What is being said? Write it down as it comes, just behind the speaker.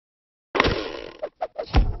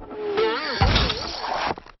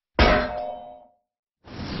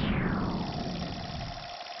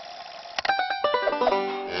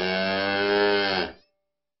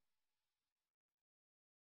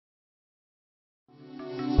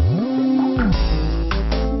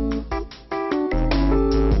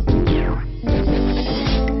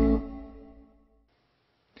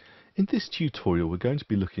In this tutorial we're going to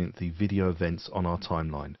be looking at the video events on our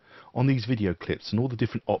timeline, on these video clips and all the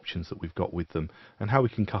different options that we've got with them and how we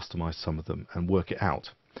can customize some of them and work it out.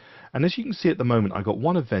 And as you can see at the moment, I've got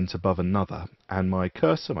one event above another, and my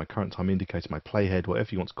cursor, my current time indicator, my playhead, whatever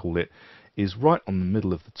you want to call it, is right on the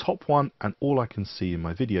middle of the top one, and all I can see in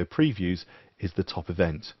my video previews is the top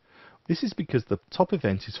event. This is because the top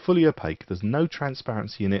event is fully opaque, there's no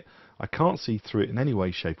transparency in it, I can't see through it in any way,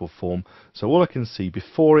 shape or form, so all I can see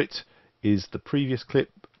before it is the previous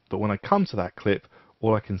clip, but when I come to that clip,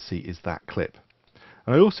 all I can see is that clip.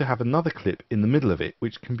 And I also have another clip in the middle of it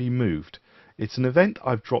which can be moved. It's an event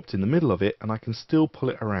I've dropped in the middle of it and I can still pull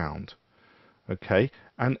it around. Okay,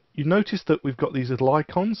 and you notice that we've got these little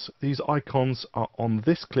icons. These icons are on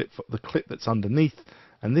this clip, the clip that's underneath,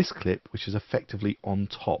 and this clip which is effectively on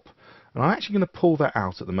top. And I'm actually going to pull that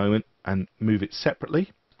out at the moment and move it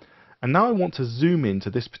separately. And now I want to zoom into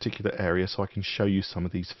this particular area so I can show you some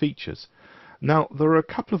of these features. Now there are a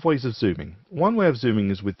couple of ways of zooming. One way of zooming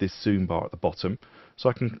is with this zoom bar at the bottom, so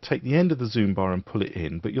I can take the end of the zoom bar and pull it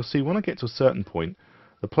in, but you'll see when I get to a certain point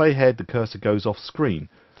the playhead, the cursor goes off screen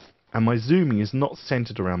and my zooming is not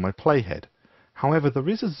centered around my playhead. However, there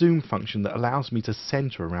is a zoom function that allows me to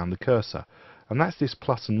center around the cursor, and that's this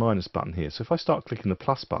plus and minus button here. So if I start clicking the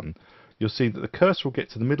plus button, you'll see that the cursor will get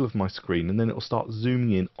to the middle of my screen and then it will start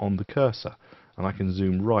zooming in on the cursor, and I can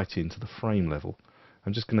zoom right into the frame level.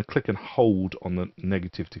 I'm just going to click and hold on the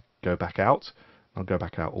negative to go back out. I'll go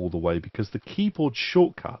back out all the way because the keyboard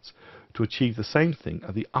shortcuts to achieve the same thing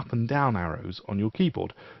are the up and down arrows on your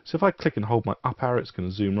keyboard. So if I click and hold my up arrow, it's going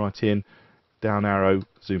to zoom right in, down arrow,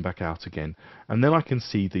 zoom back out again. And then I can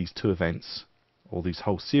see these two events, or these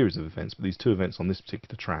whole series of events, but these two events on this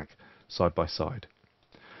particular track side by side.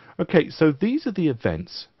 Okay, so these are the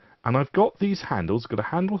events, and I've got these handles. I've got a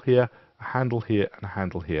handle here, and a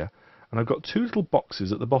handle here. And I've got two little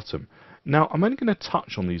boxes at the bottom. Now I'm only going to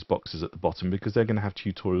touch on these boxes at the bottom because they're going to have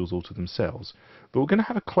tutorials all to themselves, but we're going to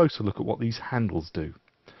have a closer look at what these handles do.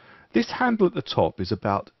 This handle at the top is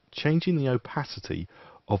about changing the opacity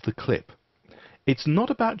of the clip. It's not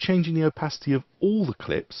about changing the opacity of all the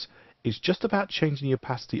clips, it's just about changing the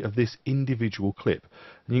opacity of this individual clip.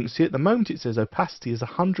 And you can see at the moment it says opacity is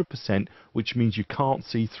 100%, which means you can't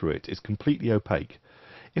see through it, it's completely opaque.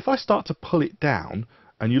 If I start to pull it down,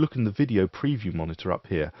 and you look in the video preview monitor up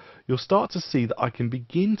here, you'll start to see that I can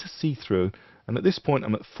begin to see through, and at this point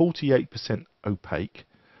I'm at 48% opaque,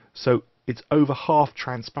 so it's over half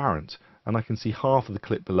transparent, and I can see half of the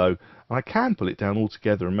clip below, and I can pull it down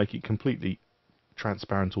altogether and make it completely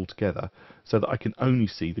transparent altogether, so that I can only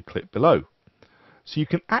see the clip below. So you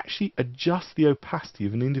can actually adjust the opacity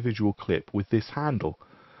of an individual clip with this handle.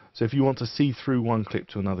 So if you want to see through one clip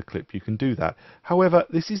to another clip, you can do that. However,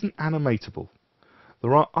 this isn't animatable.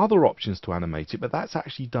 There are other options to animate it, but that's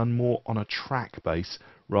actually done more on a track base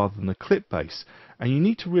rather than a clip base. And you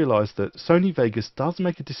need to realize that Sony Vegas does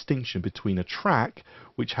make a distinction between a track,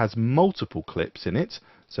 which has multiple clips in it,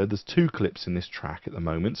 so there's two clips in this track at the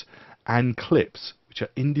moment, and clips, which are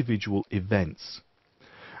individual events.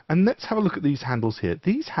 And let's have a look at these handles here.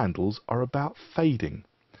 These handles are about fading.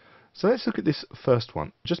 So let's look at this first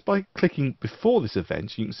one. Just by clicking before this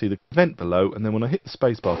event, you can see the event below, and then when I hit the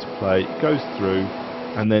spacebar to play, it goes through,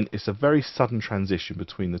 and then it's a very sudden transition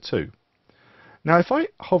between the two. Now if I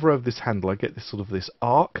hover over this handle, I get this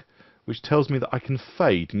arc, which tells me that I can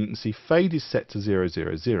fade, and you can see fade is set to 0,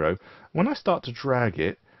 0, 0. When I start to drag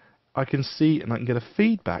it, I can see and I can get a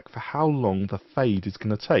feedback for how long the fade is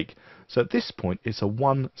going to take. So at this point it's a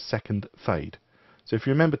 1 second fade. So if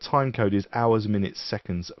you remember, time code is hours, minutes,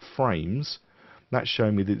 seconds, frames. That's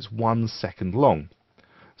showing me that it's 1 second long.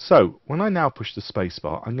 So when I now push the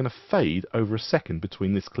spacebar, I'm going to fade over a second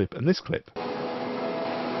between this clip and this clip.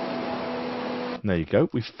 And there you go,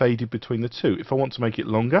 we've faded between the two. If I want to make it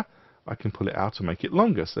longer, I can pull it out and make it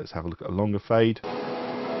longer. So let's have a look at a longer fade,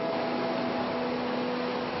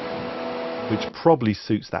 which probably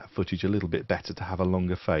suits that footage a little bit better to have a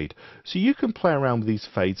longer fade. So you can play around with these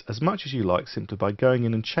fades as much as you like simply by going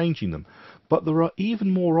in and changing them. But there are even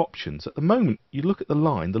more options. At the moment, you look at the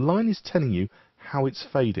line is telling you how it's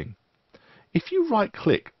fading. If you right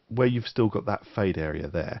click where you've still got that fade area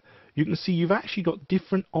there, you can see you've actually got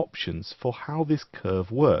different options for how this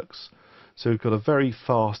curve works. So we've got a very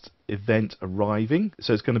fast event arriving,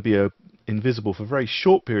 so it's going to be invisible for a very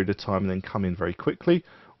short period of time and then come in very quickly.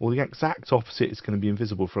 Or the exact opposite is going to be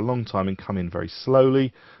invisible for a long time and come in very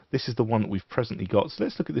slowly. This is the one that we've presently got. So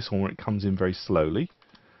let's look at this one where it comes in very slowly.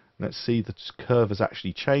 Let's see the curve has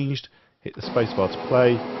actually changed. Hit the spacebar to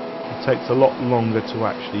play. It takes a lot longer to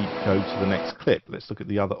actually go to the next clip. Let's look at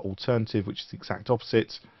the other alternative, which is the exact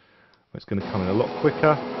opposite. It's going to come in a lot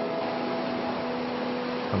quicker.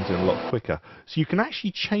 comes in a lot quicker. So you can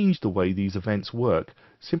actually change the way these events work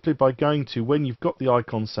simply by going to, when you've got the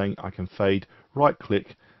icon saying I can fade, right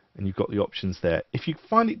click, and you've got the options there. If you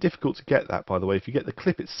find it difficult to get that, by the way, if you get the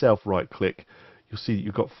clip itself, right click, you'll see that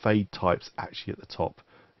you've got fade types actually at the top.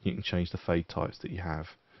 You can change the fade types that you have.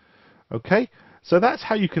 Okay, so that's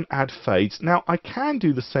how you can add fades. Now I can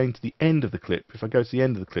do the same to the end of the clip. If I go to the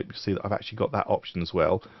end of the clip, you'll see that I've actually got that option as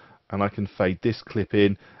well. And I can fade this clip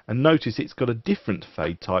in, and notice it's got a different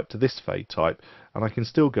fade type to this fade type, and I can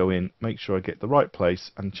still go in, make sure I get the right place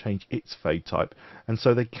and change its fade type. And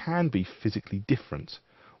so they can be physically different.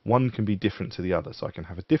 One can be different to the other, so I can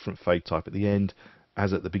have a different fade type at the end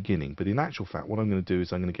as at the beginning. But in actual fact, what I'm going to do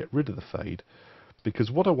is I'm going to get rid of the fade, because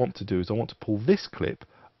what I want to do is I want to pull this clip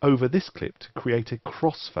over this clip to create a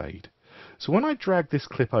crossfade. So when I drag this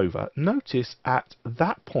clip over, notice at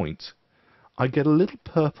that point I get a little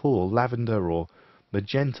purple or lavender or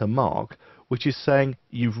magenta mark, which is saying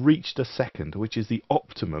you've reached a second, which is the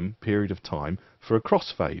optimum period of time for a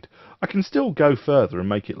crossfade. I can still go further and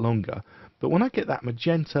make it longer, but when I get that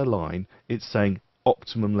magenta line, it's saying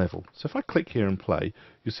optimum level. So if I click here and play,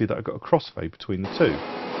 you'll see that I've got a crossfade between the two.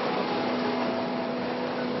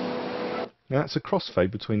 Now that's a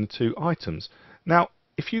crossfade between the two items. Now,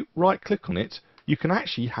 if you right click on it, you can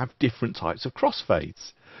actually have different types of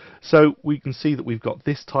crossfades. So we can see that we've got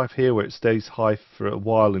this type here where it stays high for a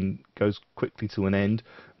while and goes quickly to an end,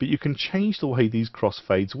 but you can change the way these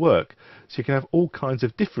crossfades work. So you can have all kinds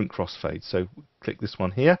of different crossfades. So click this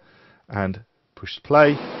one here and push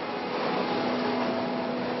play.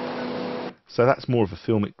 So that's more of a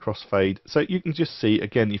filmic crossfade. So you can just see,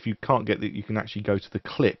 again, if you can't get it, you can actually go to the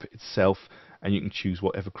clip itself and you can choose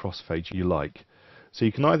whatever crossfade you like. So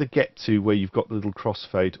you can either get to where you've got the little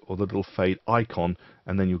crossfade or the little fade icon,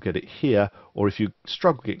 and then you'll get it here, or if you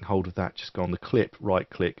struggle getting hold of that, just go on the clip, right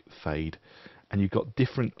click, fade, and you've got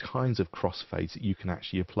different kinds of crossfades that you can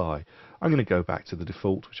actually apply. I'm going to go back to the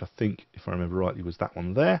default, which I think, if I remember rightly, was that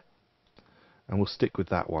one there, and we'll stick with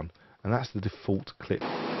that one, and that's the default clip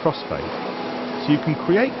crossfade. So you can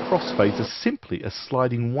create crossfades as simply as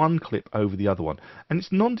sliding one clip over the other one, and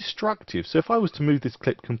it's non-destructive. So if I was to move this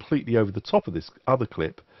clip completely over the top of this other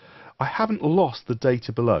clip, I haven't lost the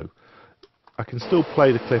data below. I can still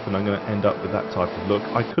play the clip and I'm going to end up with that type of look.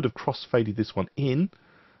 I could have crossfaded this one in.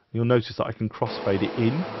 You'll notice that I can crossfade it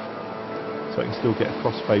in, so I can still get a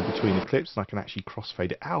crossfade between the clips, and I can actually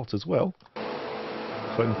crossfade it out as well. So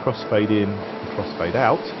I can crossfade in and crossfade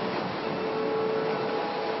out.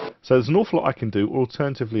 So there's an awful lot I can do, or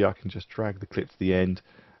alternatively I can just drag the clip to the end,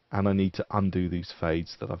 and I need to undo these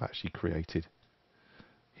fades that I've actually created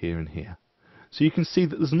here and here. So you can see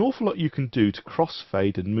that there's an awful lot you can do to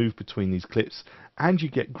crossfade and move between these clips, and you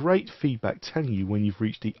get great feedback telling you when you've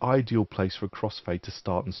reached the ideal place for a crossfade to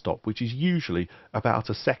start and stop, which is usually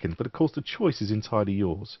about a second, but of course the choice is entirely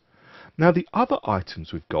yours. Now the other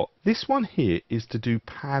items we've got, this one here is to do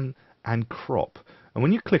pan and crop, and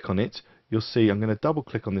when you click on it, you'll see I'm going to double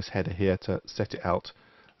click on this header here to set it out.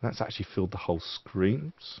 That's actually filled the whole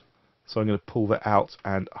screen. So I'm going to pull that out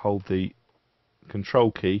and hold the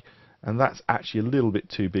control key, and that's actually a little bit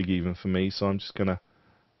too big even for me, so I'm just going to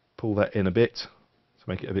pull that in a bit to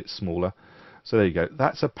make it a bit smaller. So there you go,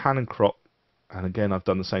 that's a pan and crop, and again I've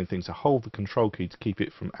done the same thing, so hold the control key to keep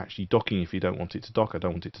it from actually docking if you don't want it to dock. I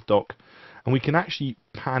don't want it to dock. And we can actually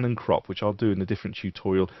pan and crop, which I'll do in a different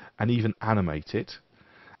tutorial, and even animate it.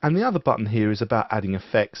 And the other button here is about adding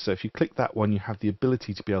effects. So if you click that one, you have the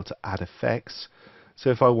ability to be able to add effects. So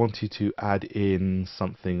if I wanted to add in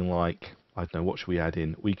something like, I don't know, what should we add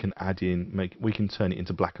in? We can add in, we can turn it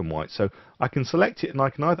into black and white. So I can select it and I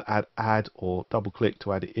can either add or double click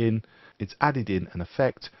to add it in. It's added in an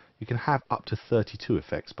effect. You can have up to 32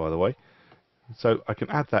 effects, by the way. So I can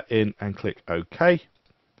add that in and click OK.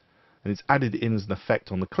 And it's added in as an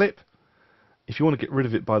effect on the clip. If you want to get rid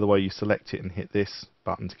of it, by the way, you select it and hit this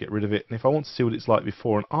button to get rid of it. And if I want to see what it's like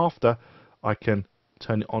before and after, I can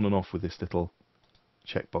turn it on and off with this little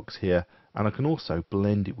checkbox here. And I can also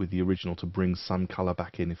blend it with the original to bring some colour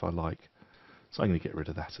back in if I like. So I'm going to get rid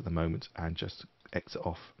of that at the moment and just exit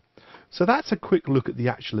off. So that's a quick look at the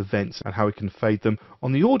actual events and how we can fade them.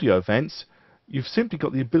 On the audio events, you've simply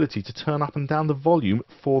got the ability to turn up and down the volume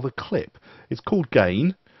for the clip. It's called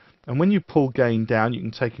gain. And when you pull gain down, you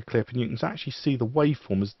can take a clip and you can actually see the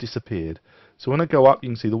waveform has disappeared. So when I go up, you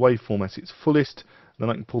can see the waveform at its fullest.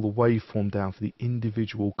 Then I can pull the waveform down for the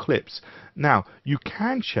individual clips. Now, you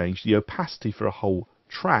can change the opacity for a whole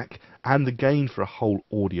track and the gain for a whole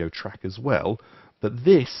audio track as well. But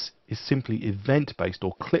this is simply event-based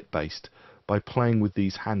or clip-based by playing with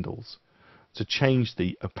these handles to change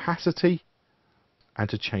the opacity and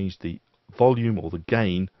to change the volume or the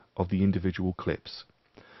gain of the individual clips.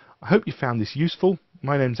 I hope you found this useful.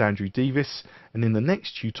 My name's Andrew Davis, and in the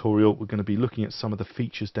next tutorial we're going to be looking at some of the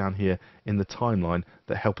features down here in the timeline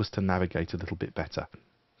that help us to navigate a little bit better.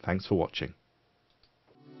 Thanks for watching.